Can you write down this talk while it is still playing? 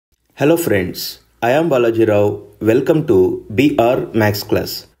Hello friends, I am Balaji Rao. Welcome to BR Max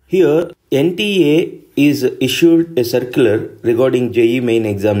class. Here NTA is issued a circular regarding JEE main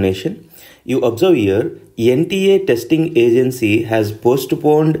examination. You observe here NTA testing agency has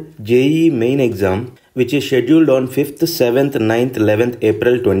postponed JEE main exam which is scheduled on 5th, 7th, 9th, 11th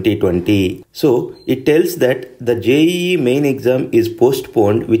April 2020. So it tells that the JEE main exam is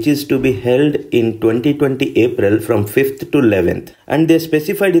postponed, which is to be held in 2020 April from 5th to 11th. And they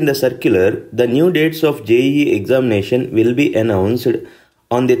specified in the circular the new dates of JEE examination will be announced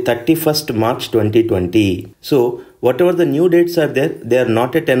on the 31st March 2020. So whatever the new dates are there, they are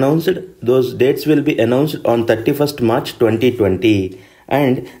not yet announced. Those dates will be announced on 31st March 2020.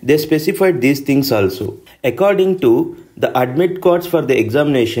 And they specified these things also. According to the admit cards for the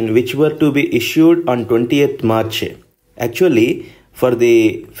examination which were to be issued on 20th March, actually for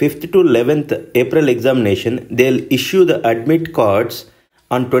the 5th to 11th April examination, they'll issue the admit cards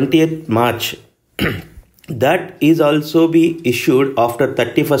on 20th March. That is also be issued after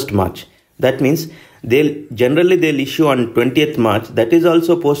 31st March. That means they'll issue on 20th March. That is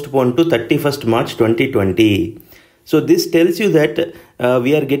also postponed to 31st March 2020. So this tells you that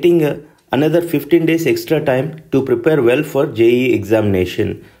we are getting another 15 days extra time to prepare well for JEE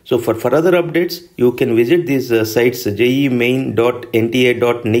examination. So for further updates, you can visit these sites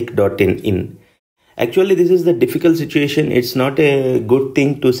jeemain.nta.nic.in. Actually, this is the difficult situation. It's not a good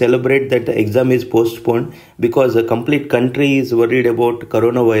thing to celebrate that the exam is postponed because the complete country is worried about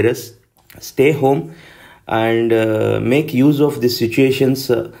coronavirus. Stay home and make use of these situations.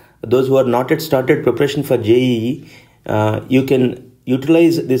 Those who are not yet started preparation for JEE, you can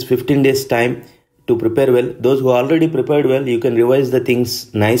utilize this 15 days time to prepare well. Those who already prepared well, you can revise the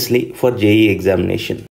things nicely for JEE examination.